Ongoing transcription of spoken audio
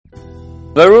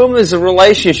The room is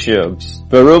relationships.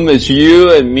 The room is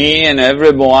you and me and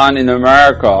everyone in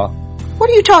America. What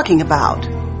are you talking about?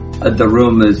 The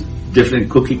room is different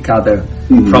cookie cutter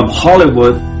from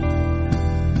Hollywood.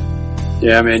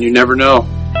 Yeah, man, you never know.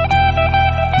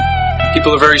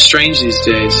 People are very strange these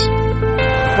days.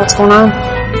 What's going on?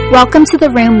 Welcome to The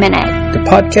Room Minute. The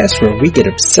podcast where we get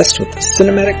obsessed with the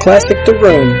cinematic classic The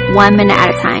Room. 1 minute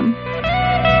at a time.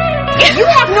 You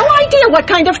have no idea what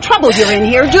kind of trouble you're in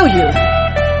here, do you?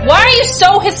 Why are you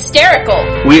so hysterical?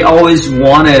 We always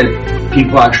wanted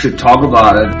people actually talk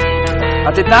about it. I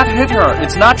did not hit her.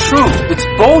 It's not true. It's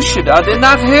bullshit. I did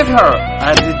not hit her.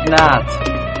 I did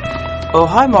not. Oh,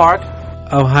 hi, Mark.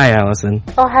 Oh, hi, Allison.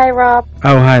 Oh, hi, Rob.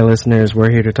 Oh, hi, listeners. We're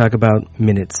here to talk about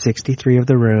minute 63 of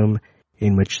The Room,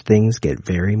 in which things get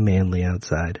very manly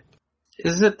outside.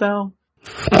 Is it, though?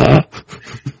 Oh,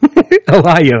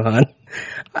 hi, Johann.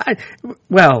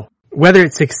 Well, whether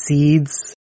it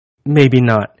succeeds, maybe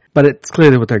not. But it's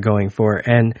clearly what they're going for.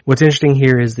 And what's interesting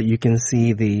here is that you can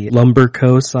see the Lumber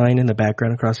Co. sign in the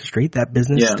background across the street. That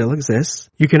business still exists.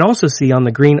 You can also see on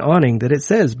the green awning that it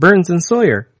says Burns and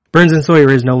Sawyer. Burns and Sawyer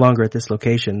is no longer at this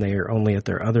location. They are only at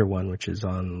their other one, which is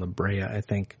on La Brea, I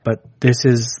think. But this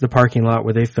is the parking lot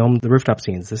where they filmed the rooftop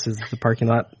scenes. This is the parking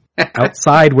lot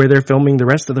outside where they're filming the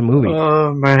rest of the movie.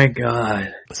 Oh my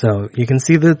god. So you can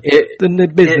see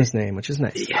the business name, which is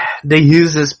nice. Yeah, they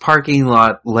use this parking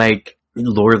lot like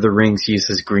Lord of the Rings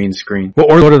uses green screen. Well,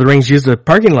 or Lord of the Rings used a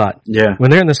parking lot. Yeah. When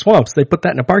they're in the swamps, they put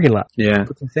that in a parking lot. Yeah.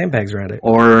 Put some sandbags around it.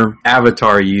 Or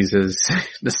Avatar uses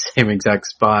the same exact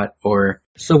spot. Or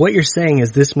so what you're saying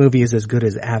is this movie is as good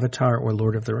as Avatar or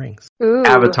Lord of the Rings? Ooh.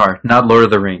 Avatar, not Lord of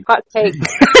the Rings. Hot take.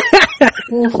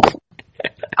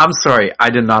 I'm sorry, I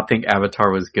did not think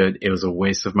Avatar was good. It was a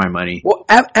waste of my money. Well,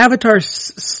 Avatar's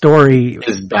story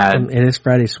is bad. It is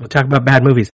Fridays. We'll talk about bad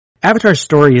movies. Avatar's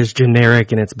story is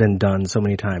generic and it's been done so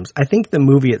many times. I think the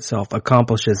movie itself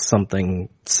accomplishes something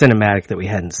cinematic that we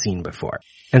hadn't seen before.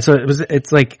 And so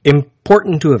it's like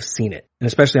important to have seen it, and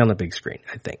especially on the big screen,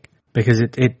 I think, because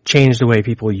it changed the way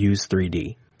people use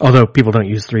 3D. Although people don't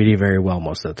use 3D very well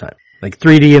most of the time. Like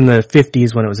 3D in the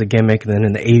 50s when it was a gimmick, and then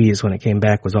in the 80s when it came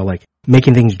back was all like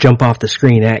making things jump off the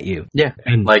screen at you. Yeah.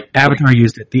 And like Avatar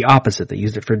used it the opposite. They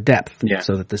used it for depth. Yeah.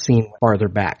 So that the scene went farther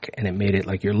back, and it made it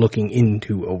like you're looking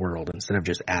into a world instead of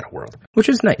just at a world, which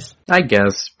is nice. I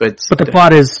guess, but the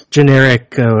plot is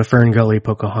generic, Fern Gully,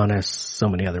 Pocahontas, so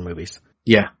many other movies.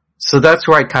 Yeah. So that's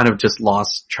where I kind of just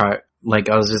lost track.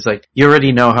 Like, I was just like, you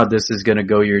already know how this is gonna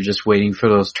go, you're just waiting for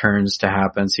those turns to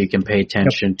happen so you can pay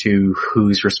attention to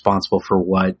who's responsible for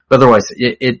what. Otherwise,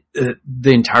 the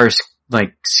entire,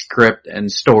 like, script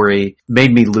and story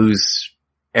made me lose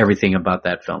everything about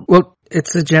that film. Well,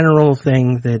 it's a general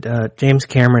thing that, James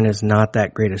Cameron is not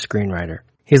that great a screenwriter.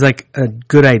 He's like a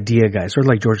good idea guy, sort of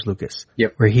like George Lucas.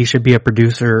 Yep. Where he should be a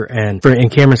producer, and in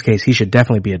Cameron's case, he should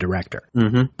definitely be a director.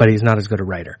 Mm-hmm. But he's not as good a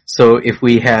writer. So if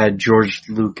we had George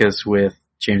Lucas with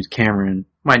James Cameron,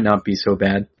 might not be so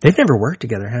bad. They've never worked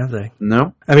together, have they?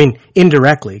 No. I mean,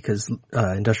 indirectly, because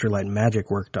Industrial Light and Magic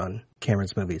worked on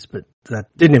Cameron's movies, but that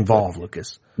didn't involve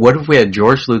Lucas. What if we had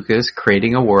George Lucas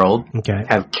creating a world,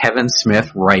 have Kevin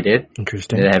Smith write it,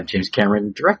 interesting, and have James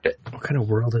Cameron direct it? What kind of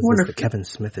world is this that Kevin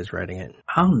Smith is writing it?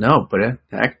 I don't know, but it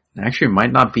actually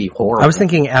might not be horrible. I was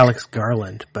thinking Alex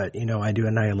Garland, but I do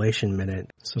Annihilation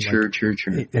Minute. So true.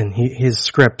 And his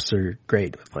scripts are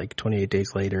great, with like 28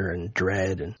 Days Later and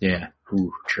Dredd. And yeah,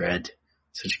 Dredd.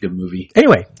 Such a good movie.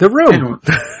 Anyway, The Room.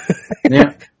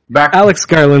 Yeah. Back. Alex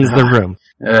Garland's The Room.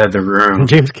 The Room. And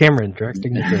James Cameron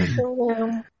directing The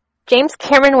Room. James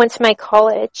Cameron went to my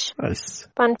college. Nice.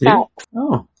 Fun fact.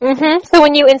 Oh. Mm-hmm. So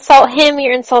when you insult him,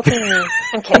 you're insulting me.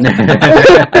 I'm kidding.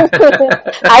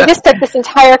 I just took this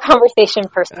entire conversation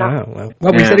personal. Oh,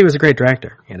 well, we said he was a great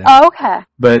director. Oh, okay.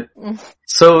 But,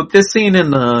 so this scene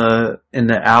in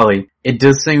the alley, it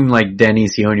does seem like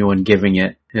Denny's the only one giving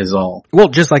it his all. Well,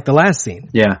 just like the last scene.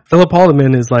 Yeah. Philip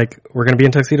Haldeman is like, we're going to be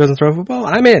in tuxedos and throw football?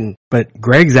 I'm in. But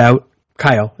Greg's out.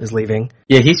 Kyle is leaving.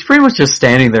 Yeah, he's pretty much just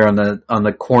standing there on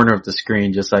the corner of the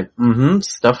screen, just like,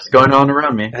 stuff's going on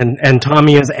around me. And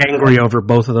Tommy is angry over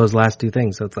both of those last two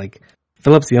things. So it's like,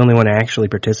 Philip's the only one actually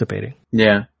participating.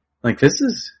 Yeah. Like, this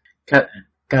is,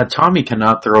 God, Tommy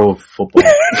cannot throw a football.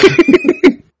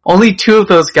 Only two of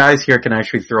those guys here can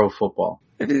actually throw a football.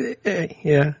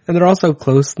 Yeah, and they're also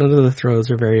close. None of the throws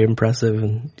are very impressive,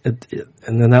 and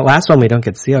then that last one we don't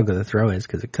get to see how good the throw is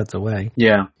because it cuts away.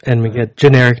 Yeah, and we get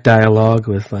generic dialogue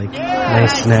with like,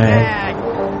 nice snag.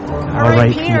 All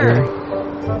right, Peter.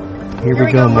 Here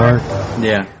we go, Mark.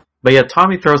 Yeah, but yeah,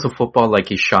 Tommy throws a football like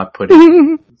he's shot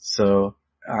putting. So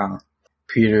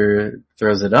Peter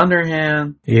throws it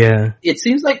underhand. Yeah, it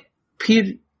seems like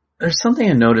Pete, there's something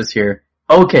I noticed here.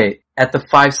 Okay, at the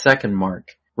 5-second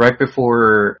mark, right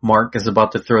before Mark is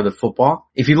about to throw the football,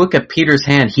 if you look at Peter's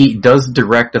hand, he does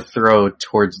direct a throw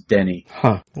towards Denny.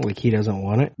 Huh. Like he doesn't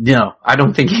want it? No, I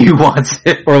don't think he wants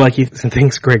it. Or like he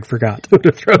thinks Greg forgot who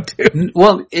to throw to.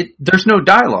 Well, there's no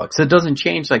dialogue, so it doesn't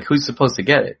change like who's supposed to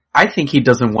get it. I think he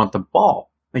doesn't want the ball.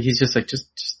 Like he's just like, just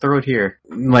throw it here.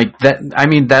 Like that, I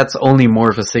mean, that's only more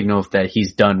of a signal that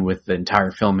he's done with the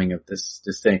entire filming of this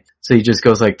thing. So he just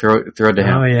goes like, throw it to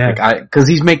him. Oh yeah. Like cause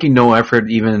he's making no effort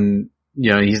even,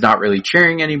 you know, he's not really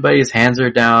cheering anybody. His hands are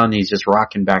down. He's just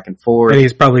rocking back and forth. And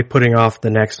he's probably putting off the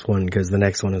next one because the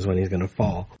next one is when he's going to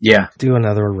fall. Yeah. Do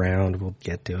another round. We'll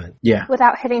get to it. Yeah.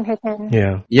 Without hitting his hand.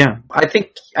 Yeah. Yeah. I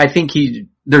think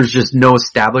there's just no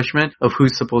establishment of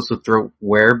who's supposed to throw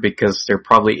where because there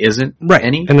probably isn't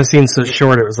any. And the scene's so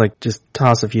short, it was like just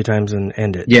toss a few times and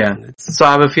end it. Yeah. So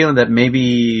I have a feeling that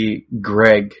maybe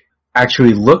Greg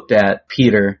actually looked at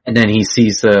Peter and then he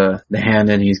sees the hand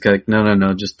and he's like,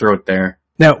 no, just throw it there.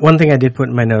 Now, one thing I did put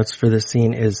in my notes for this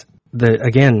scene is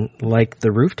again, like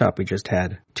the rooftop we just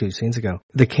had 2 scenes ago,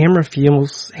 the camera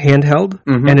feels handheld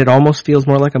and it almost feels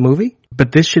more like a movie,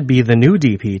 but this should be the new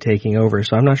DP taking over,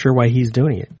 so I'm not sure why he's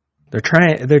doing it.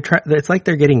 It's like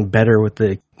they're getting better with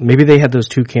maybe they had those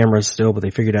 2 cameras still, but they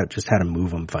figured out just how to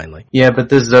move them finally. Yeah, but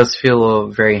this does feel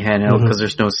very handheld because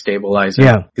there's no stabilizer.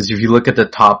 Yeah. Because if you look at the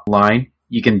top line,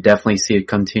 you can definitely see it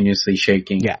continuously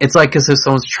shaking. Yeah. It's like as if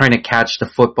someone's trying to catch the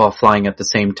football flying at the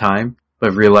same time,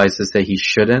 but realizes that he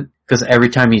shouldn't. Because every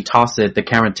time he tosses it, the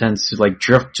camera tends to like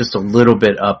drift just a little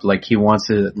bit up, like he wants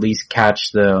to at least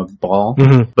catch the ball.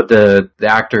 But the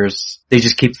actors, they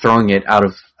just keep throwing it out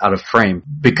of frame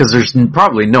because there's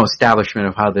probably no establishment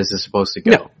of how this is supposed to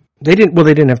go. No. They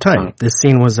didn't have time. This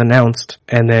scene was announced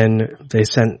and then they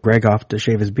sent Greg off to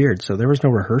shave his beard, so there was no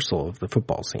rehearsal of the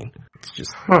football scene. It's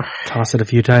just toss it a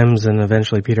few times and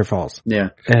eventually Peter falls. Yeah.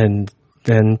 And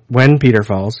then when Peter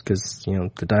falls, because, you know,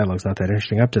 the dialogue's not that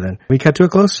interesting up to then, we cut to a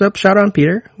close-up shot on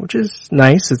Peter, which is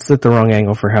nice. It's at the wrong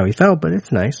angle for how he fell, but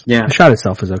it's nice. Yeah. The shot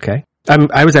itself is okay.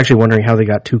 I was actually wondering how they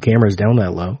got 2 cameras down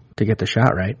that low to get the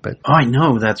shot right, but... Oh, I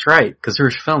know, that's right, because they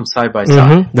were filmed side by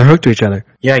side. They're hooked to each other.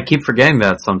 Yeah, I keep forgetting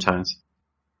that sometimes.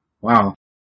 Wow.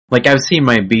 Like, I've seen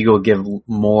my beagle give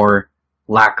more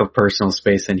lack of personal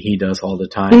space than he does all the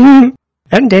time.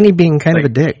 And Denny being kind of a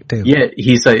dick, too. Yeah,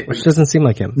 he's like... Which doesn't seem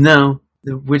like him. No.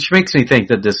 Which makes me think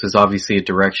that this was obviously a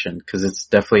direction, because it's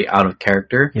definitely out of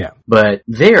character. Yeah. But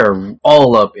they are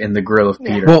all up in the grill of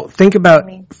Peter. Well, think about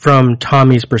from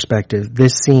Tommy's perspective,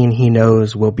 this scene he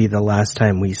knows will be the last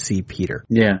time we see Peter.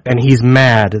 Yeah. And he's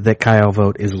mad that Kyle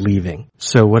Vogt is leaving.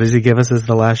 So what does he give us as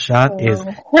the last shot? Is,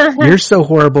 you're so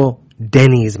horrible,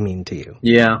 Denny's mean to you.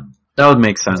 Yeah. That would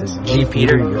make sense. Gee,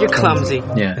 Peter, you're clumsy.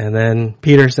 Yeah. And then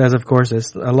Peter says, of course,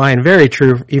 it's a line very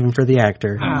true even for the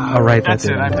actor. All right, that's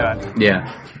it. I'm done.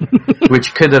 Yeah.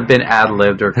 Which could have been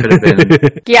ad-libbed or could have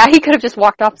been... Yeah, he could have just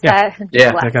walked off set. And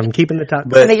Yeah. Like, I'm keeping the tux.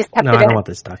 And they just kept No, it I in. don't want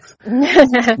this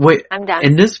tux. Wait, I'm done.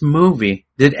 in this movie,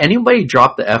 did anybody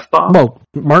drop the F-bomb? Well,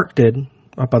 Mark did,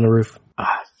 up on the roof.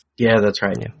 Yeah, that's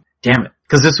right. Yeah. Damn it.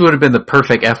 Because this would have been the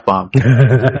perfect F-bomb.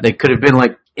 They could have been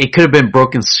like, it could have been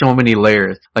broken so many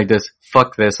layers. Like this,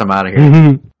 fuck this, I'm out of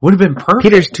here. Would have been perfect.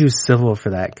 Peter's too civil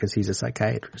for that because he's a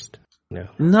psychiatrist. No.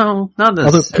 No, not this.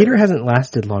 Although Peter hasn't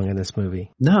lasted long in this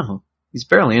movie. No. He's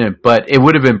barely in it, but it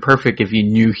would have been perfect if you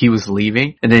knew he was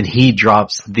leaving and then he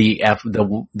drops the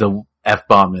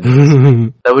F-bomb in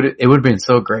this. It would have been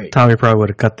so great. Tommy probably would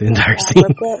have cut the entire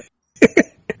scene.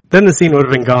 Then the scene would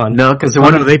have been gone. No, because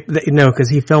because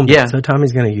he filmed Yeah. it, so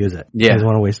Tommy's going to use it. Yeah. He doesn't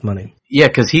want to waste money. Yeah,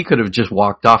 because he could have just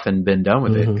walked off and been done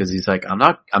with it because he's like, I'm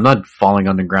not falling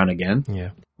on the ground again.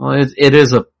 Yeah. Well, it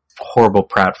is a horrible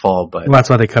pratfall, but Well, that's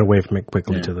why they cut away from it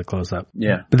quickly to the close-up.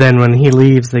 yeah. But then when he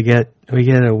leaves, we get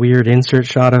a weird insert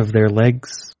shot of their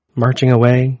legs marching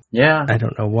away. Yeah. I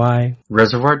don't know why.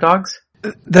 Reservoir Dogs?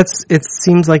 It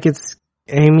seems like it's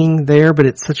aiming there, but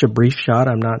it's such a brief shot,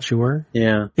 I'm not sure.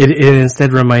 Yeah. It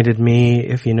instead reminded me,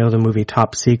 if you know the movie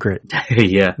Top Secret,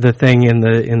 Yeah. the thing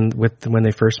when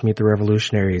they first meet the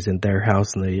revolutionaries in their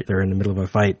house and they're in the middle of a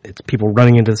fight. It's people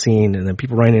running into the scene and then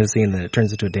people running into the scene and then it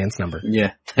turns into a dance number.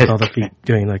 Yeah. With all the feet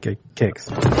doing like kicks.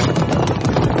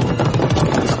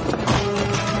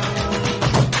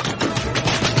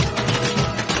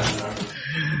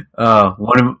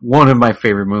 One of my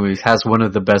favorite movies has one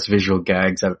of the best visual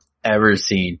gags I've ever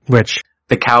seen. Which?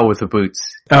 The cow with the boots.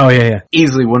 Oh yeah.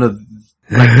 Easily one of,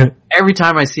 like, every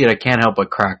time I see it, I can't help but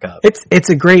crack up. It's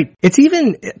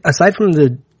even, aside from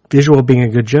the visual being a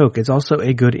good joke, it's also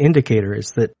a good indicator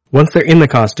is that once they're in the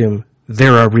costume,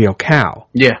 they're a real cow.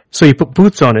 Yeah. So you put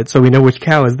boots on it so we know which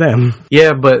cow is them.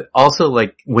 Yeah, but also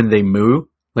like when they moo,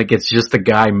 like it's just a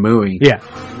guy mooing. Yeah.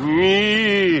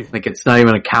 Like it's not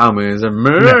even a cow moo, it's a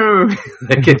moo. No.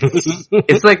 Like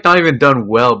it's like not even done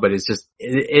well, but it's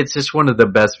just one of the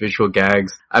best visual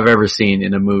gags I've ever seen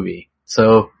in a movie.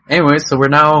 So anyway, so we're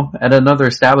now at another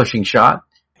establishing shot.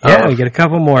 Yeah, we get a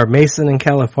couple more. Mason in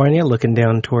California looking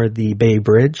down toward the Bay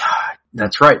Bridge.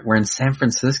 That's right. We're in San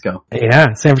Francisco.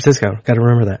 Yeah, San Francisco. Got to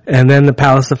remember that. And then the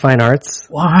Palace of Fine Arts.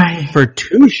 Why? For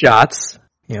 2 shots.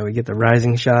 Yeah, we get the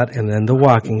rising shot and then the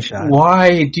walking shot.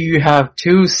 Why do you have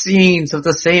 2 scenes of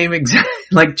the same exact,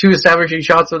 like 2 establishing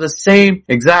shots of the same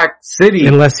exact city?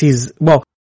 Unless he's, well,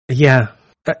 yeah.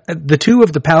 The 2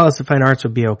 of the Palace of Fine Arts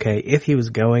would be okay if he was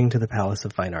going to the Palace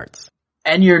of Fine Arts.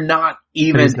 And you're not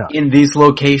even in these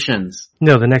locations.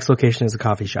 No, the next location is a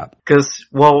coffee shop. Because,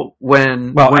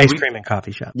 when ice cream and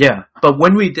coffee shop. Yeah, but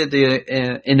when we did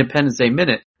the Independence Day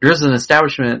Minute, there's an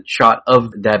establishment shot of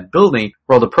that building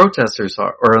where all the protesters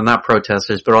are, or not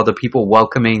protesters, but all the people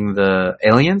welcoming the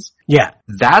aliens. Yeah.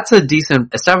 That's a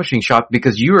decent establishing shot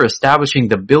because you are establishing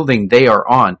the building they are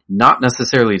on, not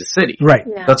necessarily the city. Right.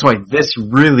 Yeah. That's why this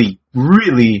really,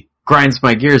 really grinds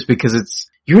my gears because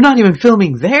you're not even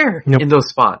filming there in those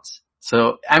spots.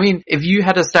 So, I mean, if you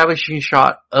had establishing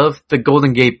shot of the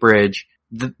Golden Gate Bridge,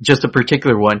 just a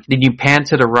particular one, then you pan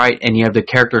to the right and you have the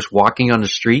characters walking on the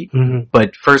street. Mm-hmm.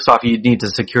 But first off, you need to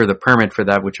secure the permit for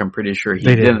that, which I'm pretty sure he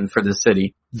didn't for the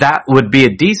city. That would be a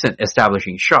decent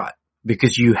establishing shot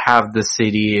because you have the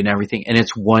city and everything, and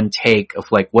it's one take of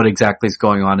like what exactly is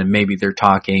going on, and maybe they're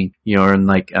talking, and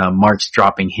like Mark's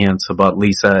dropping hints about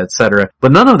Lisa, etc.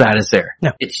 But none of that is there.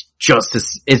 No, it's just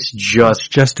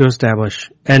to establish,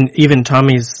 and even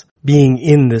Tommy's being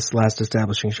in this last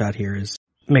establishing shot here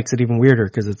makes it even weirder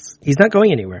because he's not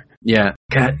going anywhere. Yeah,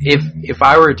 God, if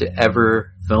I were to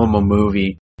ever film a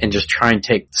movie and just try and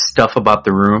take stuff about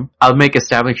the room, I'll make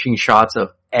establishing shots of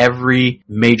every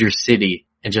major city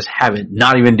and just have it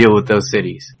not even deal with those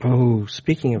cities. Oh,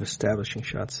 speaking of establishing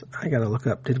shots, I gotta look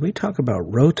up. Did we talk about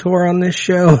R.O.T.O.R on this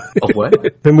show? Oh,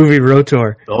 what? The movie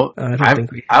R.O.T.O.R. Oh, I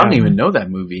don't even know that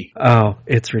movie. Oh,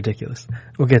 it's ridiculous.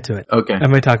 We'll get to it. Okay. I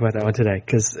might talk about that one today,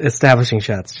 because establishing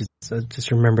shots, just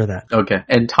remember that. Okay.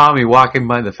 And Tommy walking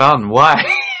by the fountain, why?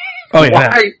 Oh,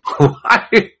 yeah.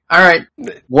 Why? Alright.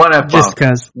 One F. Just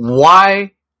because.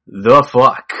 Why the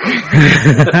fuck?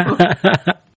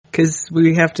 Because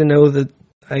we have to know that,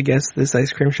 I guess, this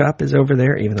ice cream shop is over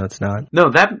there, even though it's not.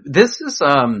 No, this is,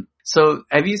 so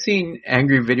have you seen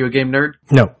Angry Video Game Nerd?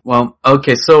 No. Well,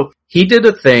 okay, so he did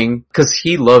a thing, cause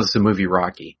he loves the movie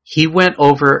Rocky. He went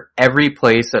over every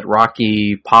place that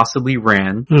Rocky possibly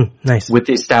ran. Nice. With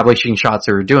the establishing shots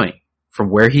they were doing. From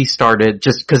where he started,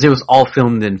 just cause it was all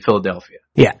filmed in Philadelphia.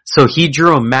 Yeah. So he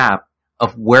drew a map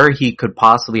of where he could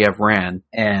possibly have ran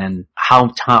and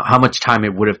how much time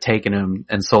it would have taken him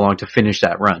and so long to finish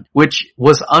that run, which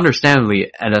was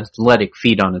understandably an athletic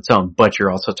feat on its own, but you're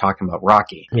also talking about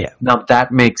Rocky. Yeah. Now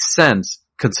that makes sense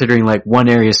considering like one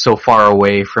area is so far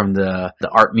away from the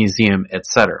art museum,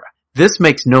 etc. This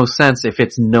makes no sense if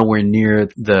it's nowhere near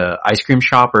the ice cream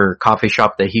shop or coffee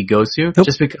shop that he goes to,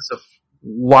 just because of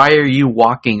why are you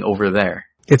walking over there?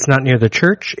 It's not near the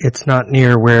church. It's not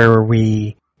near where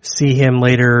we see him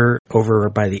later over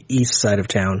by the east side of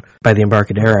town, by the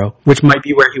Embarcadero, which might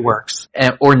be where he works.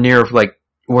 Or near like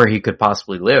where he could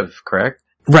possibly live, correct?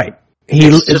 Right.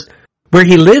 Where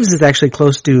he lives is actually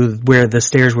close to where the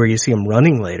stairs where you see him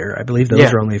running later. I believe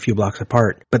those are only a few blocks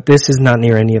apart. But this is not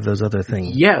near any of those other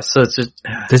things. Yeah, so it's just...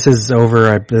 This is over,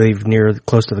 I believe,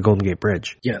 close to the Golden Gate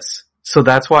Bridge. Yes. So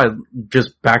that's why,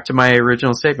 just back to my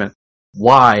original statement,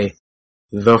 why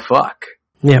the fuck?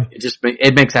 Yeah.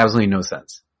 It makes absolutely no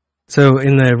sense. So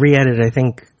in the re-edit, I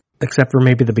think, except for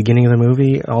maybe the beginning of the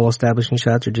movie, all establishing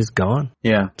shots are just gone.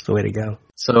 Yeah. It's the way to go.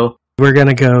 So we're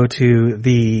gonna go to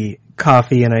the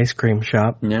coffee and ice cream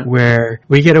shop where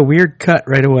we get a weird cut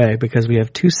right away because we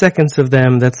have 2 seconds of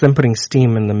them. That's them putting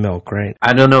steam in the milk, right?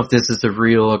 I don't know if this is a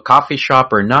real coffee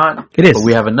shop or not. It is. But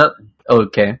we have another...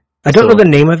 Okay. I don't know the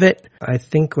name of it. I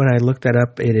think when I looked that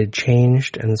up, it had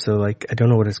changed, and so like I don't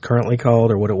know what it's currently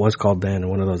called or what it was called then.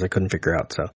 One of those I couldn't figure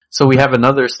out. So we have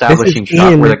another establishing this is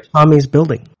shot in where Tommy's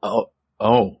building. Oh.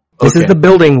 Okay. This is the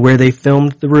building where they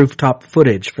filmed the rooftop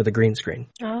footage for the green screen.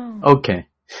 Oh. Okay.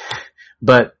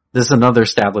 But this is another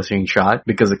establishing shot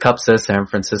because the cup says San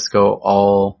Francisco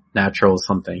all natural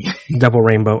something. Double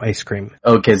rainbow ice cream.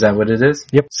 Okay, is that what it is?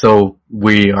 Yep. So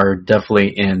we are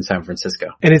definitely in San Francisco.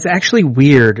 And it's actually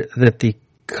weird that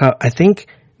I think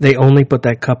they only put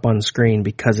that cup on screen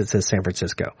because it says San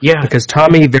Francisco. Yeah. Because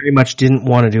Tommy very much didn't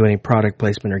want to do any product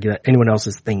placement or get anyone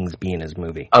else's things be in his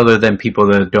movie. Other than people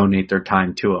that donate their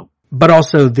time to him. But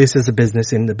also, this is a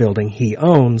business in the building he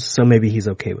owns, so maybe he's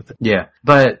okay with it. Yeah.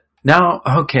 But now,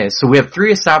 okay, so we have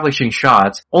 3 establishing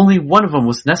shots. Only one of them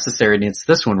was necessary, and it's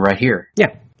this one right here.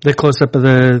 Yeah. The close-up of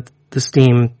the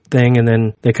steam thing, and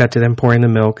then they cut to them pouring the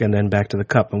milk, and then back to the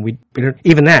cup. And we don't,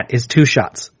 even that is 2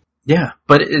 shots. Yeah,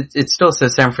 but it still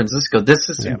says San Francisco. This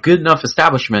is a good enough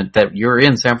establishment that you're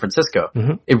in San Francisco.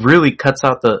 Mm-hmm. It really cuts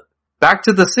out back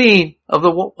to the scene of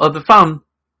the fountain.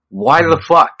 Why the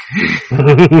fuck?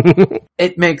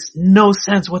 It makes no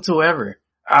sense whatsoever.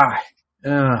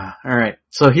 Alright.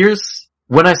 So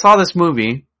when I saw this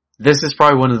movie, this is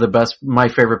probably one of my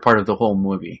favorite part of the whole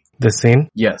movie. This scene?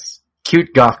 Yes.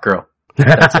 Cute goth girl.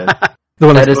 That's it. The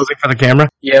one that's posing for the camera?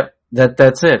 Yep.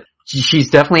 That's it. She's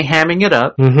definitely hamming it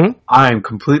up. Mm-hmm. I'm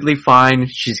completely fine.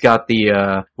 She's got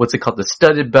the, what's it called? The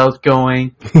studded belt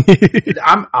going.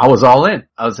 I was all in.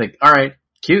 I was like, alright,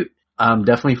 cute. I'm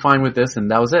definitely fine with this, and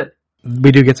that was it.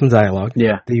 We do get some dialogue.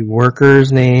 Yeah. The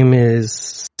worker's name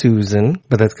is Susan,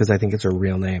 but that's because I think it's her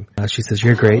real name. She says,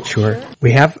 you're great, sure.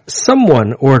 We have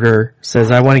someone says,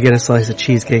 I want to get a slice of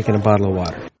cheesecake and a bottle of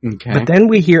water. Okay. But then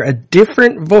we hear a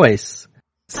different voice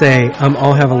say,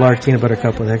 I'll have a large peanut butter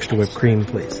cup with extra whipped cream,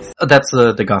 please. Oh, that's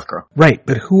the goth girl. Right,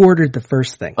 but who ordered the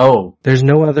first thing? Oh. There's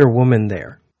no other woman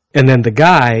there. And then the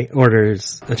guy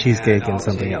orders a cheesecake and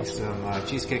something else.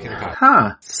 Cheesecake and a coffee.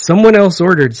 Huh. Someone else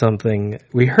ordered something.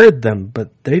 We heard them,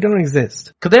 but they don't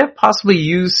exist. Could they have possibly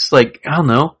used, I don't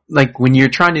know, when you're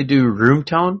trying to do room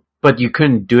tone, but you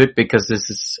couldn't do it because this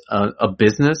is a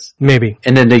business? Maybe.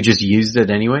 And then they just used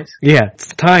it anyways? Yeah, it's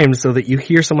timed so that you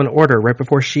hear someone order right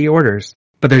before she orders,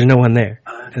 but there's no one there.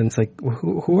 And it's like,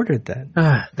 who ordered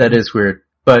that? That is weird.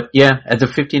 But yeah, at the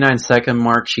 59-second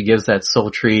mark, she gives that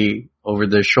sultry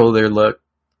over-the-shoulder look.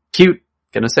 Cute.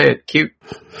 Gonna say it. Cute.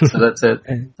 So that's it.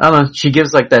 I don't know. She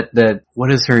gives that,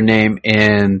 what is her name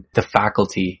in The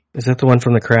Faculty? Is that the one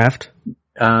from The Craft?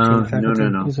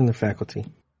 No. Who's in The Faculty?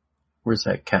 Where's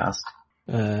that cast?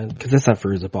 Cause that's not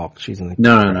Fairuza Balk. She's in The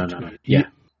No. Yeah.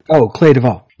 Oh, Clay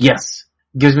Duvall. Yes.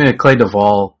 Gives me a Clay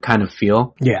Duvall kind of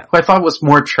feel. Yeah. Who I thought was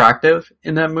more attractive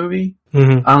in that movie.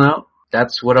 Mm-hmm. I don't know.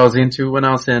 That's what I was into when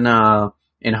I was in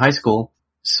high school.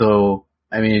 So,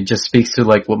 I mean, it just speaks to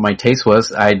what my taste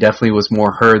was. I definitely was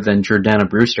more her than Jordana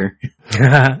Brewster.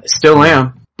 Still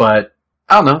am, but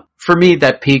I don't know. For me,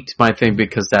 that piqued my thing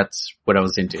because that's what I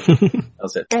was into. That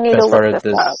was it. Best part of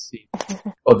this scene.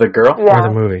 Oh, the girl? Yeah. Or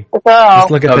the movie? The girl.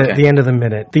 Just look at the end of the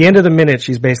minute. The end of the minute,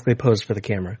 she's basically posed for the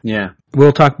camera. Yeah.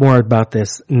 We'll talk more about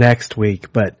this next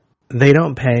week, but they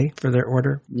don't pay for their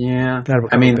order. Yeah.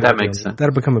 That makes sense.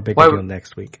 That'll become a big deal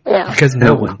next week. Yeah. Because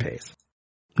no one pays.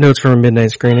 Notes from a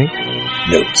midnight screening.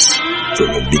 Notes from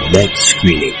a midnight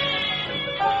screening.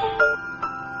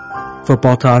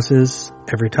 Football tosses.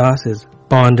 Every toss is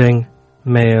bonding,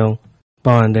 male,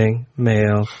 bonding,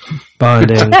 male,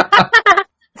 bonding.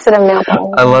 Instead of male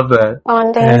bonding. I love that.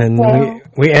 Bonding. And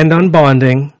we end on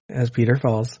bonding as Peter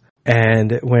falls.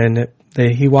 And when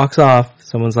he walks off,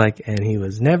 someone's like, and he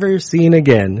was never seen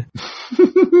again.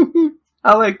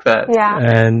 I like that. Yeah.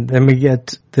 And then we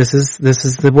get, this is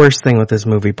the worst thing with this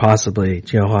movie, possibly,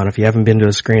 Johann, if you haven't been to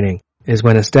a screening, is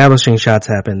when establishing shots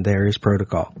happen, there is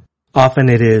protocol. Often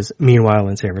it is, meanwhile,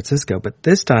 in San Francisco, but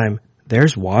this time,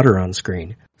 there's water on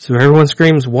screen. So everyone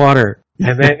screams water.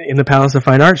 And then in the Palace of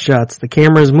Fine Arts shots, the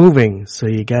camera's moving, so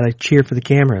you gotta cheer for the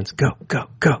camera. It's go, go,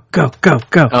 go, go, go,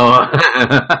 go. Oh.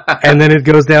 And then it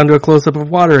goes down to a close-up of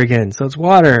water again. So it's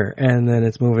water, and then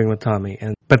it's moving with Tommy.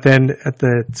 But then at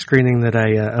the screening that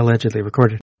I allegedly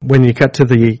recorded, when you cut to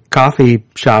the coffee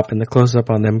shop and the close-up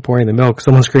on them pouring the milk,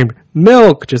 someone screamed,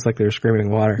 milk! Just like they were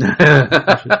screaming water.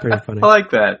 Which is pretty funny. I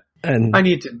like that. And I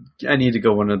need to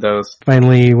go one of those.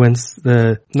 Finally, when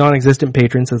the non-existent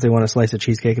patron says they want a slice of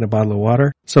cheesecake and a bottle of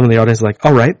water, some of the audience is like,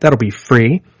 all right, that'll be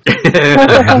free. I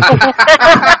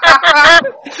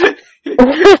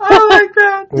like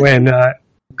that. When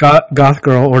Goth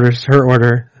Girl orders her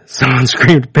order, someone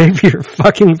screamed, pay for your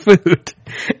fucking food.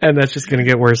 And that's just going to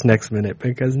get worse next minute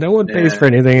because no one pays for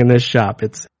anything in this shop.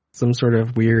 It's some sort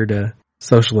of weird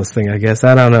socialist thing, I guess.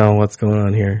 I don't know what's going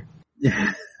on here.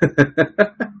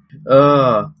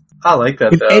 I like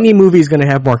that. If any movie is going to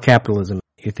have more capitalism,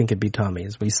 you think it'd be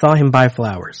Tommy's. We saw him buy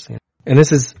flowers. And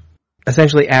this is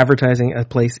essentially advertising a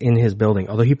place in his building,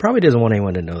 although he probably doesn't want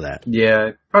anyone to know that.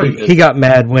 Yeah, probably. He got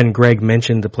mad when Greg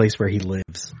mentioned the place where he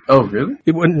lives. Oh, really?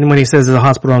 When he says there's a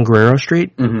hospital on Guerrero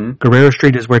Street, Guerrero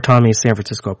Street is where Tommy's San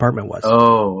Francisco apartment was.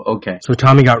 Oh, okay. So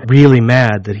Tommy got really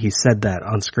mad that he said that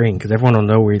on screen, because everyone will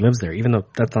know where he lives there, even though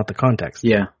that's not the context.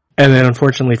 Yeah. And then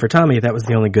unfortunately for Tommy, that was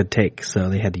the only good take, so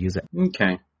they had to use it.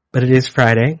 Okay. But it is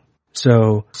Friday.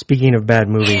 So, speaking of bad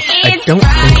movies, I don't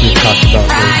think we've talked about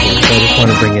R.O.T.O.R, so I just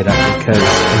want to bring it up because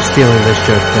I'm stealing this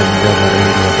joke from Robot 80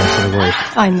 of Best of the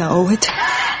Worst. I know it.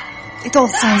 It all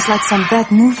sounds like some bad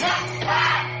movie.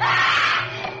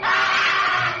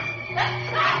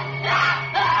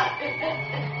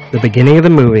 The beginning of the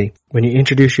movie, when you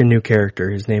introduce your new character,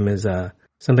 his name is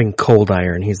something Cold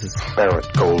Iron. He's this Barrett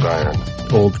Cold Iron.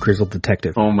 old grizzled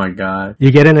detective. Oh my god.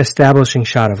 You get an establishing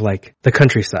shot of like the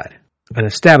countryside. An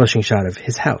establishing shot of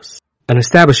his house. An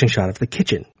establishing shot of the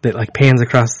kitchen that like pans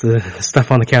across the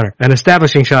stuff on the counter. An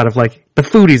establishing shot of like the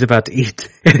food he's about to eat.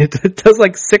 And it does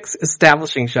like 6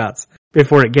 establishing shots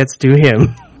before it gets to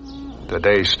him. The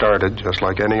day started just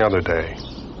like any other day.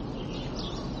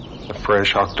 A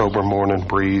fresh October morning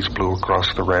breeze blew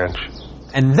across the ranch.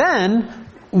 And then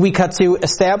we cut to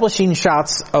establishing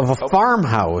shots of a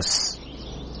farmhouse.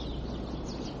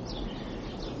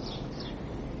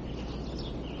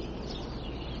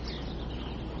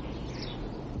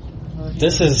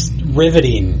 This is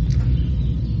riveting.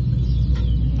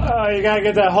 Oh, you gotta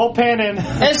get that whole pan in.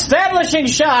 Establishing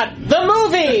shot, the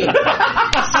movie!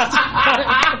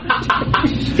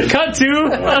 Cut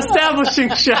to establishing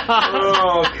shot.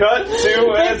 Oh, cut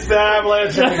to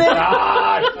establishing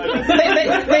shot.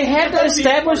 They had to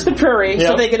establish the prairie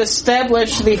so they could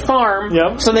establish the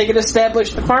farm, so they could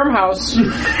establish the farmhouse,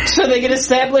 so they could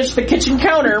establish the kitchen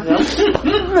counter.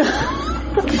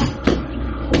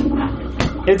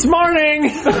 It's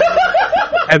morning!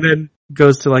 And then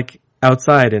goes to like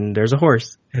outside and there's a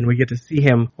horse. And we get to see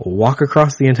him walk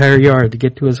across the entire yard to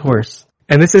get to his horse.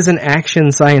 And this is an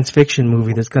action science fiction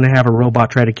movie that's going to have a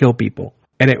robot try to kill people.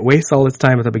 And it wastes all its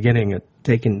time at the beginning. It's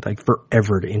taken like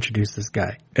forever to introduce this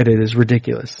guy. And it is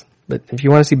ridiculous. But if you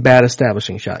want to see bad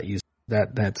establishing shot, use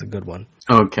that's a good one.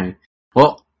 Okay.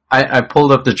 Well, I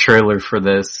pulled up the trailer for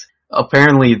this.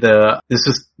 Apparently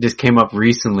this came up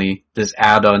recently, this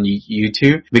ad on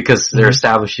YouTube, because they're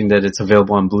establishing that it's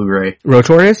available on Blu-ray.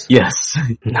 R.O.T.O.R is? Yes.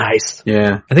 Nice.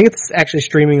 Yeah. I think it's actually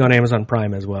streaming on Amazon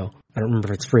Prime as well. I don't remember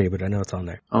if it's free, but I know it's on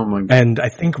there. Oh my god. And I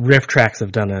think Riff Tracks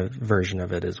have done a version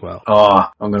of it as well. Oh,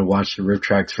 I'm gonna watch the Riff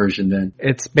Tracks version then.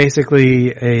 It's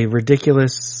basically a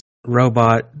ridiculous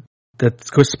robot that's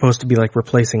supposed to be like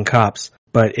replacing cops,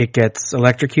 but it gets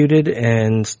electrocuted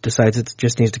and decides it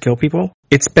just needs to kill people.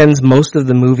 It spends most of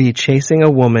the movie chasing a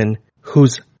woman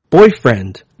whose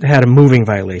boyfriend had a moving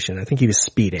violation. I think he was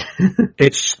speeding.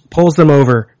 It pulls them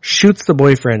over, shoots the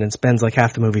boyfriend, and spends like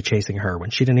half the movie chasing her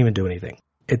when she didn't even do anything.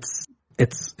 It's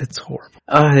horrible.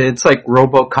 It's like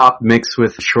RoboCop mixed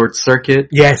with Short Circuit.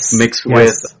 Yes. Mixed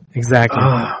with... Exactly.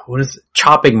 What is it?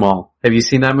 Chopping Mall. Have you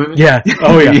seen that movie? Yeah.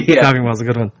 Oh yeah. Chopping Mall's a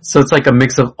good one. So it's like a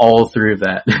mix of all three of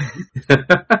that.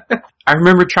 I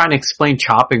remember trying to explain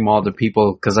Chopping Mall to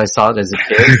people because I saw it as a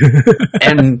kid.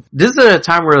 And this is a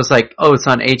time where it was like, oh, it's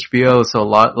on HBO, so a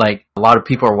lot of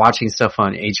people are watching stuff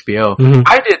on HBO. Mm-hmm.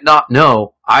 I did not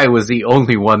know I was the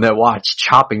only one that watched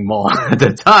Chopping Mall at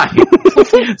the time.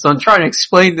 So I'm trying to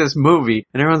explain this movie,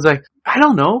 and everyone's like, I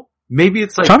don't know. Maybe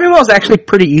it's like... Chopping Mall is actually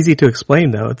pretty easy to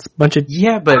explain, though. It's a bunch of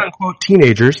quote-unquote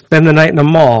teenagers spend the night in a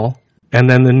mall, and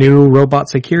then the new robot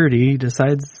security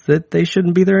decides that they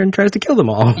shouldn't be there and tries to kill them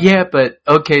all. Yeah, but,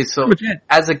 okay, so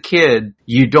as a kid,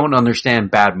 you don't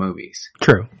understand bad movies.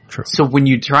 True. So when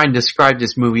you try and describe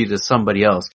this movie to somebody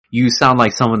else, you sound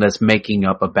like someone that's making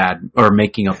up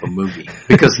making up a movie.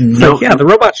 Because the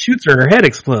robot shoots her and her head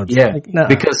explodes. Yeah,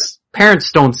 because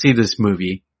parents don't see this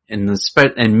movie.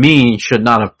 And me should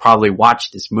not have probably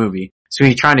watched this movie. So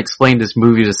you try and explain this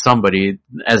movie to somebody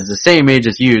as the same age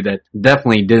as you that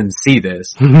definitely didn't see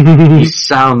this. You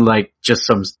sound like just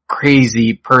some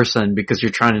crazy person because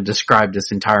you're trying to describe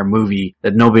this entire movie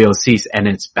that nobody else sees, and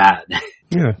it's bad.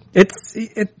 Yeah.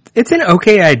 It's an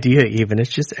okay idea even.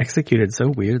 It's just executed so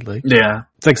weirdly. Yeah.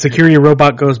 It's like Security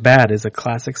Robot Goes Bad is a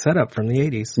classic setup from the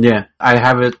 80s. Yeah. I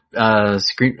have it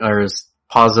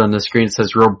pause on the screen. It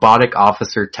says Robotic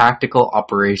Officer Tactical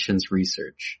Operations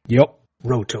Research. Yep.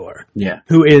 R.O.T.O.R. Yeah.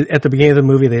 Who is, at the beginning of the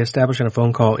movie, they establish in a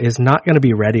phone call, is not going to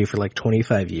be ready for like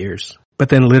 25 years. But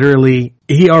then literally,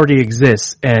 he already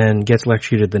exists and gets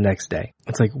electrocuted the next day.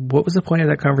 It's like, what was the point of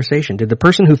that conversation? Did the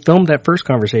person who filmed that first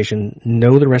conversation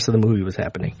know the rest of the movie was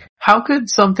happening? How could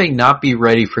something not be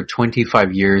ready for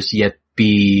 25 years yet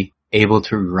be able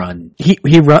to run.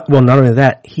 Well, not only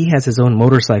that, he has his own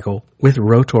motorcycle with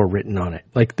R.O.T.O.R written on it.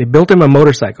 Like, they built him a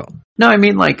motorcycle. No, I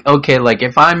mean, like, okay, like,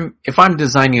 if I'm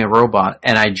designing a robot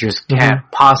and I just can't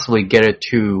possibly get it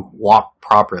to walk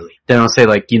properly, then I'll say,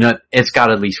 like, you know, it's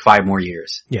got at least 5 more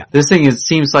years. Yeah. This thing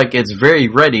seems like it's very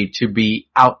ready to be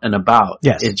out and about.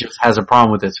 Yes. It just has a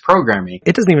problem with its programming.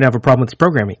 It doesn't even have a problem with its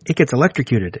programming. It gets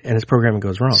electrocuted and its programming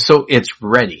goes wrong. So it's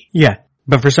ready. Yeah.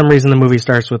 But for some reason the movie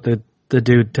starts with the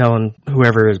dude telling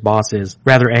whoever his boss is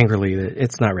rather angrily that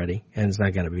it's not ready and it's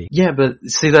not going to be. Yeah, but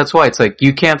see, that's why it's like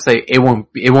you can't say it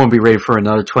won't be ready for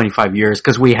another 25 years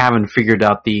because we haven't figured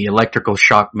out the electrical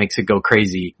shock makes it go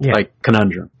crazy, like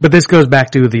conundrum. But this goes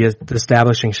back to the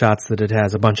establishing shots that it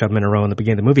has a bunch of them in a row in the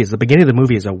beginning of the movie. The beginning of the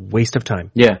movie is a waste of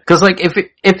time. Yeah, because like if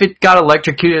it got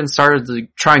electrocuted and started to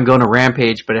try and go on a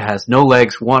rampage, but it has no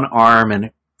legs, 1 arm,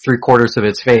 and 3/4 of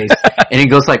its face, and he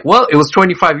goes like, well, it was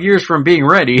 25 years from being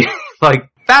ready. Like,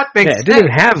 that makes sense. It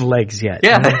didn't have legs yet.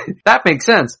 Yeah, that makes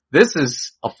sense. This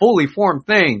is a fully formed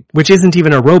thing. Which isn't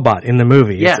even a robot in the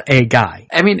movie. Yeah. It's a guy.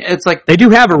 I mean, it's like... They do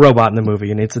have a robot in the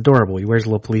movie, and it's adorable. He wears a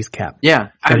little police cap. Yeah.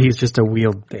 But he's just a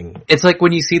wheeled thing. It's like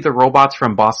when you see the robots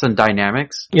from Boston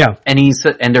Dynamics. Yeah. And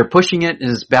they're pushing it, and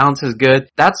his balance is good.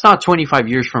 That's not 25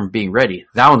 years from being ready.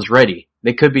 That one's ready.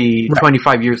 They could be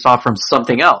 25 years off from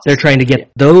something else. They're trying to get...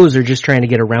 Those are just trying to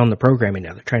get around the programming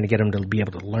now. They're trying to get them to be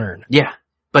able to learn. Yeah.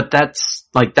 But that's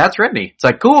ready. It's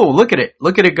like, cool, look at it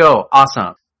go.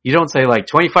 Awesome. You don't say like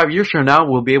 25 years from now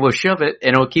we'll be able to shove it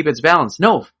and it'll keep its balance.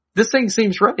 No, this thing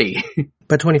seems ready.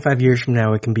 But 25 years from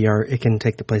now it can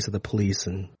take the place of the police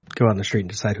and go out on the street and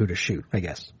decide who to shoot, I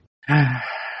guess.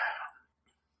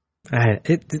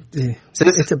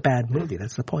 It's a bad movie,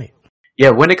 that's the point. Yeah,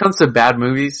 when it comes to bad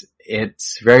movies,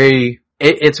 it's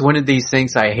one of these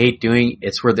things I hate doing.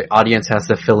 It's where the audience has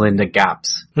to fill in the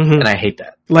gaps. Mm-hmm. And I hate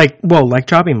that. Like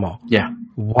Chopping Mall. Yeah.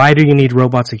 Why do you need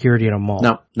robot security in a mall?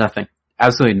 No, nothing.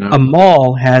 Absolutely no. A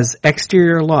mall has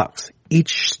exterior locks.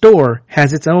 Each store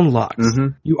has its own locks. Mm-hmm.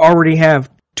 You already have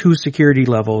 2 security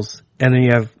levels, and then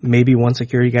you have maybe 1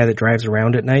 security guy that drives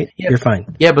around at night. Yeah. You're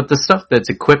fine. Yeah, but the stuff that's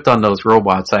equipped on those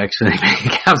robots actually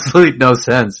make absolutely no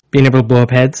sense. Being able to blow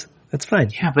up heads? That's fine.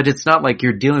 Yeah, but it's not like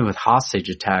you're dealing with hostage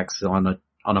attacks on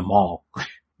a mall.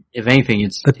 If anything,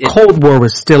 the Cold War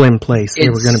was still in place. There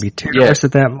were going to be terrorists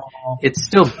at that mall. It's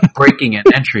still breaking an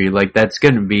entry. Like that's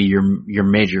going to be your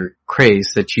major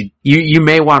craze that you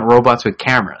may want robots with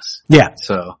cameras. Yeah.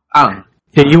 So I don't know.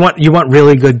 Yeah, you want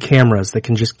really good cameras that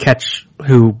can just catch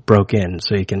who broke in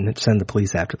so you can send the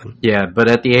police after them. Yeah,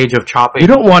 but at the age of chopping... You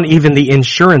don't want even the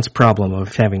insurance problem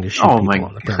of having to shoot people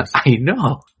on the premise. I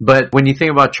know. But when you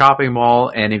think about Chopping Mall,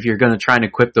 and if you're going to try and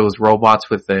equip those robots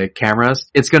with the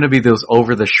cameras, it's going to be those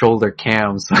over-the-shoulder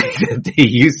cams like that they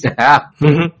used to have.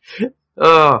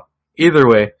 Mm-hmm. Either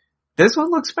way, this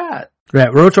one looks bad. Right,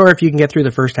 R.O.T.O.R, if you can get through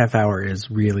the first half hour,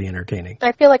 is really entertaining.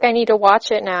 I feel like I need to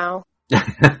watch it now.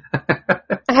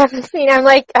 I haven't seen.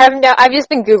 I've just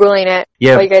been Googling it.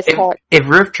 Yeah, while you guys talk. If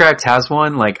Rift Tracks has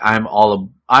one, like I'm all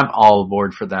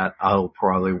aboard for that. I'll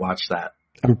probably watch that.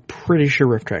 I'm pretty sure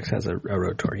Rift Tracks has a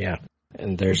R.O.T.O.R. Yeah,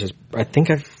 and there's this. I think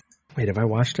have I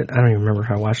watched it? I don't even remember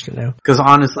how I watched it now. Because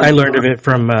honestly, I learned of it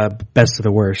from Best of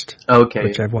the Worst. Okay,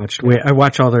 which I've watched. I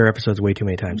watch all their episodes way too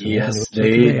many times. Yes,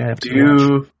 they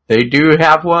do. They do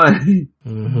have one.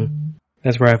 Mm-hmm.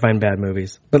 That's where I find bad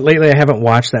movies. But lately I haven't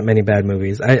watched that many bad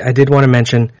movies. I did want to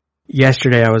mention,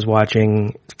 yesterday I was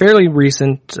watching, it's fairly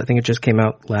recent, I think it just came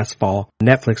out last fall, a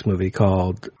Netflix movie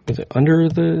called,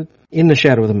 In the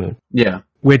Shadow of the Moon. Yeah.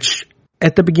 Which,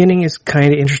 at the beginning is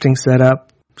kind of interesting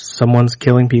setup. Someone's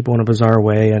killing people in a bizarre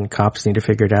way and cops need to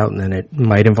figure it out and then it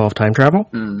might involve time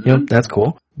travel. Mm-hmm. You know, that's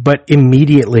cool. But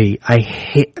immediately I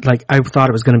thought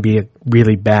it was going to be a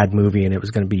really bad movie and it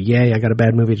was going to be, yay, I got a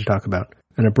bad movie to talk about.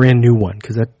 And a brand new one,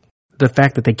 because the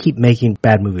fact that they keep making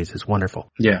bad movies is wonderful.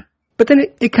 Yeah. But then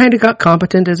it kind of got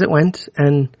competent as it went,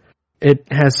 and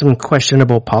it has some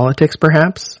questionable politics,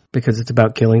 perhaps, because it's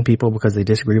about killing people because they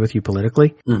disagree with you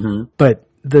politically. Mm-hmm. But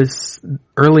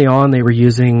early on, they were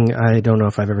using, I don't know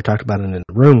if I've ever talked about it in the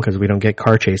room because we don't get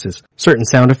car chases, certain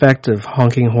sound effect of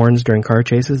honking horns during car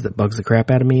chases that bugs the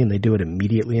crap out of me, and they do it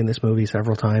immediately in this movie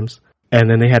several times. And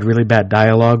then they had really bad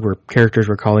dialogue where characters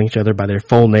were calling each other by their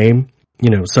full name.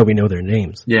 So we know their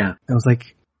names. Yeah. I was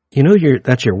like,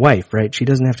 that's your wife, right? She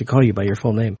doesn't have to call you by your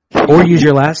full name. Or use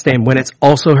your last name when it's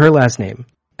also her last name.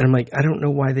 And I'm like, I don't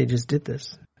know why they just did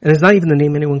this. And it's not even the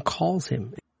name anyone calls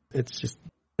him. It's just,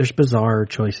 there's bizarre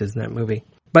choices in that movie.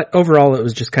 But overall, it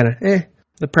was just kind of,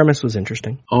 the premise was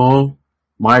interesting. Oh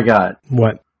my God.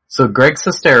 What? So Greg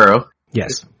Sestero.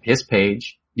 Yes. His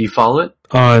page. Do you follow it?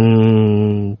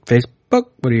 On Facebook?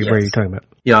 Where are you talking about?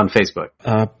 Yeah, on Facebook.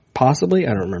 Possibly? I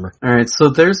don't remember. Alright, so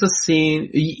there's a scene,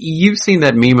 you've seen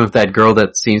that meme of that girl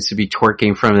that seems to be twerking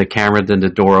in front of the camera, then the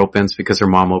door opens because her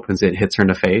mom opens it and hits her in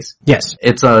the face? Yes.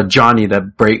 It's Johnny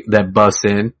that busts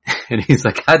in, and he's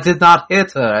like, I did not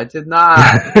hit her, I did not.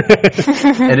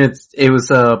 And it was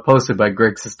posted by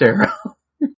Greg Sestero.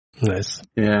 Nice.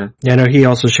 Yeah. Yeah, no, he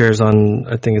also shares I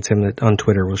think it's him that on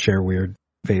Twitter will share weird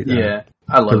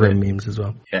I love it. memes as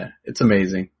well. Yeah, it's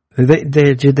amazing.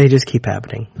 They just keep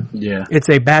happening. Yeah. It's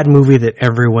a bad movie that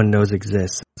everyone knows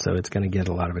exists, so it's going to get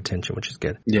a lot of attention, which is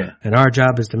good. Yeah. And our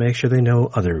job is to make sure they know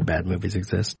other bad movies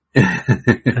exist.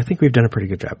 I think we've done a pretty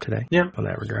good job today on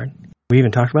that regard. We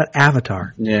even talked about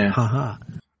Avatar. Yeah. Haha.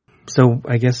 So,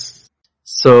 I guess...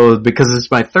 So, because it's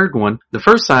my third one, the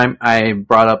first time I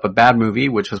brought up a bad movie,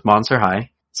 which was Monster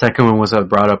High. Second one was I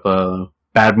brought up a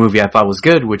bad movie I thought was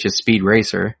good, which is Speed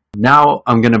Racer. Now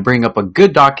I'm going to bring up a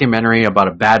good documentary about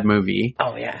a bad movie.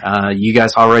 Oh, yeah. You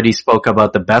guys already spoke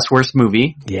about the best worst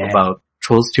movie about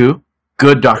Trolls 2.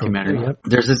 Good documentary. Yep.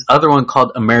 There's this other one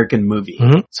called American Movie.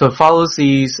 Mm-hmm. So it follows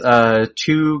these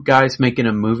two guys making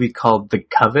a movie called The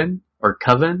Coven or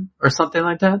something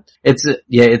like that.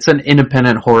 It's an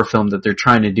independent horror film that they're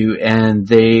trying to do, and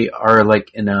they are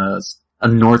like in a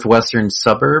northwestern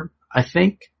suburb, I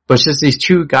think. But it's just these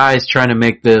two guys trying to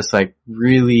make this like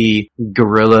really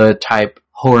guerrilla type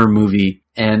horror movie,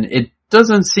 and it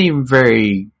doesn't seem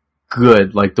very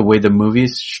good, like the way the movie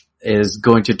is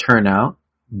going to turn out.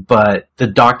 But the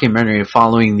documentary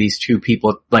following these two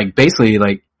people, like basically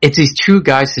like it's these two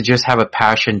guys that just have a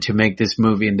passion to make this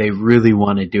movie and they really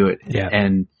want to do it. Yeah.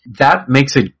 And that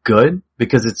makes it good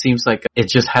because it seems like it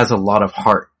just has a lot of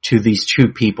heart to these two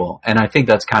people. And I think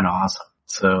that's kind of awesome.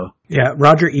 So. Yeah.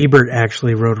 Roger Ebert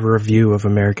actually wrote a review of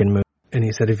American Movie. And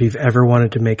he said, if you've ever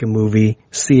wanted to make a movie,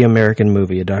 see American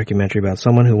Movie, a documentary about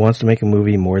someone who wants to make a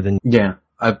movie more than... Yeah.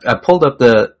 I pulled up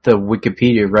the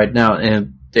Wikipedia right now,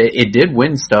 and it did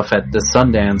win stuff at the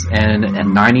Sundance and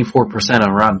 94%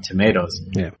 on Rotten Tomatoes.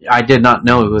 Yeah. I did not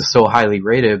know it was so highly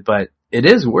rated, but it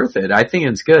is worth it. I think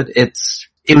it's good. It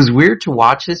was weird to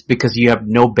watch this because you have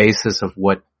no basis of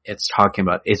what it's talking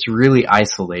about. It's really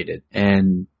isolated,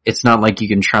 and it's not like you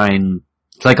can try and...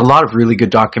 Like a lot of really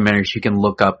good documentaries you can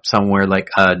look up somewhere like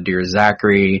Dear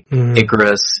Zachary,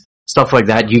 Icarus, stuff like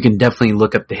that. You can definitely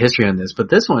look up the history on this. But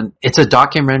this one, it's a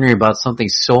documentary about something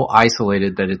so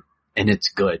isolated that it's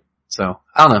good. So,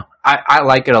 I don't know. I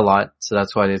like it a lot, so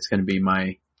that's why it's going to be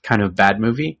my kind of bad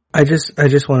movie. I just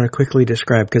want to quickly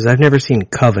describe, because I've never seen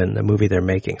Coven, the movie they're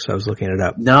making, so I was looking it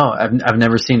up. No, I've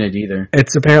never seen it either.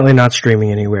 It's apparently not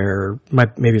streaming anywhere, or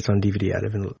maybe it's on DVD,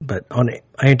 but on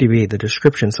IMDb, the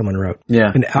description someone wrote.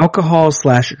 Yeah. An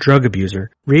alcohol/drug abuser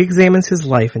re-examines his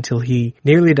life until he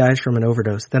nearly dies from an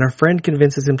overdose. Then a friend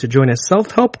convinces him to join a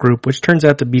self-help group, which turns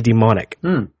out to be demonic.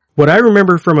 What I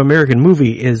remember from American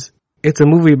Movie is it's a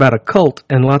movie about a cult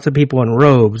and lots of people in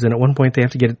robes, and at one point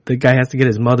the guy has to get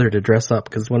his mother to dress up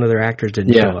because one of their actors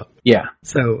didn't show up. Yeah.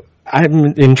 So I'm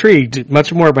intrigued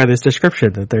much more by this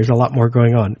description that there's a lot more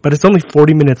going on. But it's only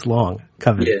 40 minutes long,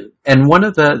 Coven. Yeah. And one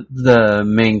of the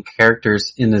main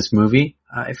characters in this movie,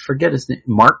 I forget his name,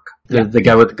 Mark, the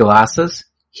guy with the glasses.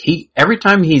 Every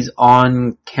time he's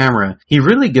on camera, he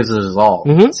really gives it his all.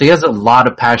 So he has a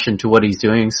lot of passion to what he's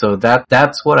doing. So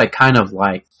that's what I kind of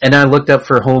like. And I looked up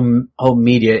for home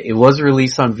media. It was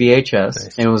released on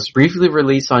VHS and it was briefly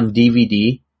released on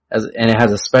DVD and it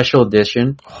has a special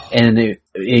edition and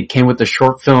it came with the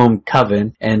short film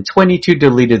Coven and 22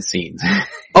 deleted scenes.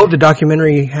 Oh, the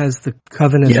documentary has the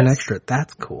Coven as an extra.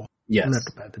 That's cool. Yes. I'm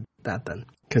not bad at that then.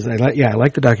 Cause I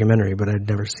like the documentary, but I'd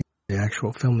never seen the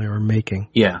actual film they were making.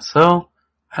 Yeah, so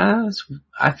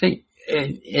I think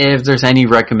if there's any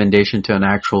recommendation to an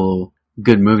actual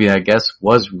good movie, I guess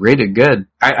was rated good.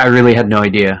 I really had no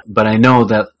idea, but I know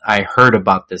that I heard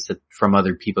about this from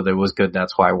other people that it was good.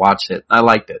 That's why I watched it. I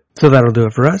liked it. So that'll do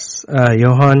it for us.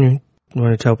 Johann, you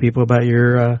want to tell people about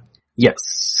your? Yes.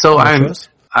 So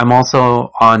I'm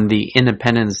also on the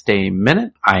Independence Day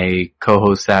Minute. I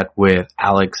co-host that with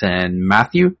Alex and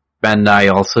Matthew. And I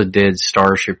also did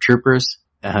Starship Troopers.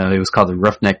 It was called the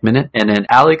Roughneck Minute. And then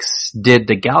Alex did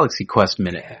the Galaxy Quest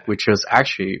Minute, which was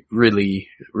actually really,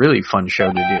 really fun show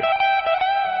to do.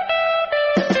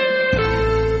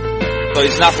 So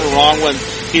it's not wrong when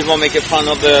people make fun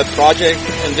of the project,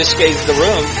 in this case, The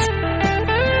Room.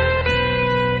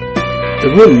 The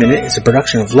Room Minute is a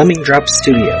production of Lemming Drops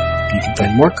Studio. You can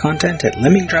find more content at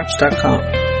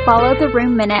lemmingdrops.com. Follow The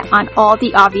Room Minute on all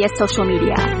the obvious social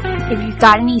media. If you've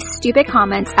got any stupid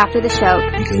comments after the show,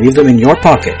 you can leave them in your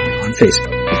pocket on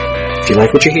Facebook. If you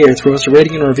like what you hear, throw us a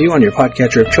rating and review on your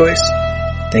podcatcher of choice.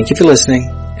 Thank you for listening,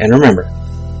 and remember,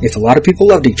 if a lot of people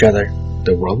loved each other,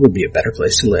 the world would be a better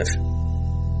place to live.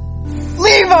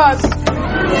 Leave us!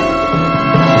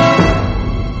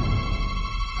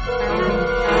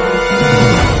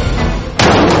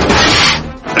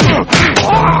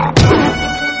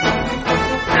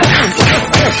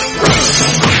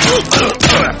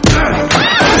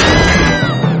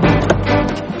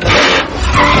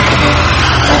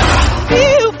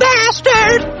 You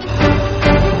bastard!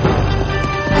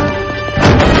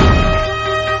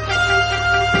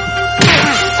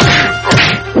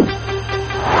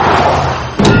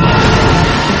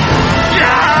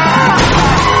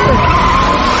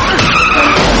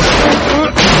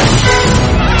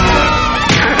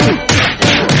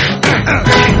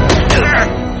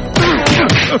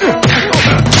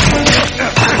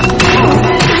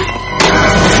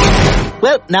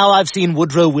 Well, now I've seen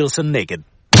Woodrow Wilson naked.